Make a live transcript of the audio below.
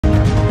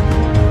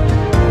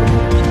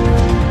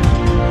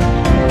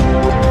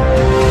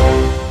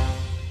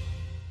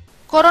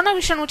Corona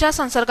विषाणूच्या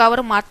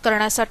संसर्गावर मात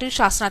करण्यासाठी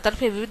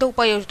शासनातर्फे विविध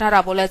उपाययोजना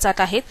राबवल्या जात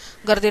आहेत।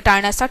 गर्दी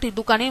टाळण्यासाठी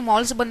दुकाने,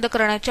 मॉल्स बंद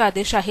करण्याचे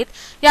आदेश आहेत।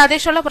 या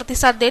आदेशाला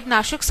प्रतिसाद देत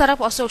नाशिक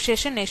सराफ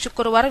असोसिएशनने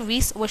शुक्रवार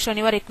 20 व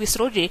शनिवार 21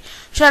 रोजी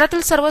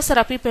शहरातील सर्व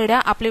सराफी पेढ्या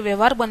आपले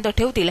व्यवहार बंद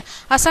ठेवतील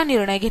असा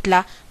निर्णय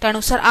घेतला।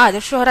 त्यानुसार आज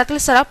शहरातील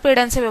सराफ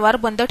पेढ्यांचे व्यवहार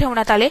बंद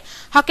ठेवण्यात आले।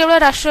 हा केवळ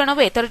राष्ट्रीय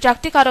नव्हे तर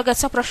जागतिक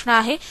आरोग्याचा प्रश्न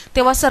आहे,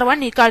 तेव्हा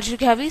सर्वांनी काळजी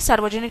घ्यावी,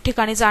 सार्वजनिक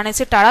ठिकाणी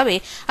जाण्याचे टाळावे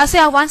असे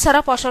आवाहन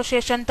सराफ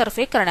असोसिएशन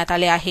तर्फे करण्यात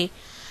आले आहे।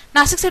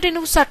 नाशिक सिटी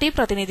न्यूज साठी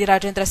प्रतिनिधी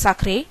राजेंद्र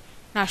साखरे,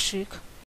 नाशिक।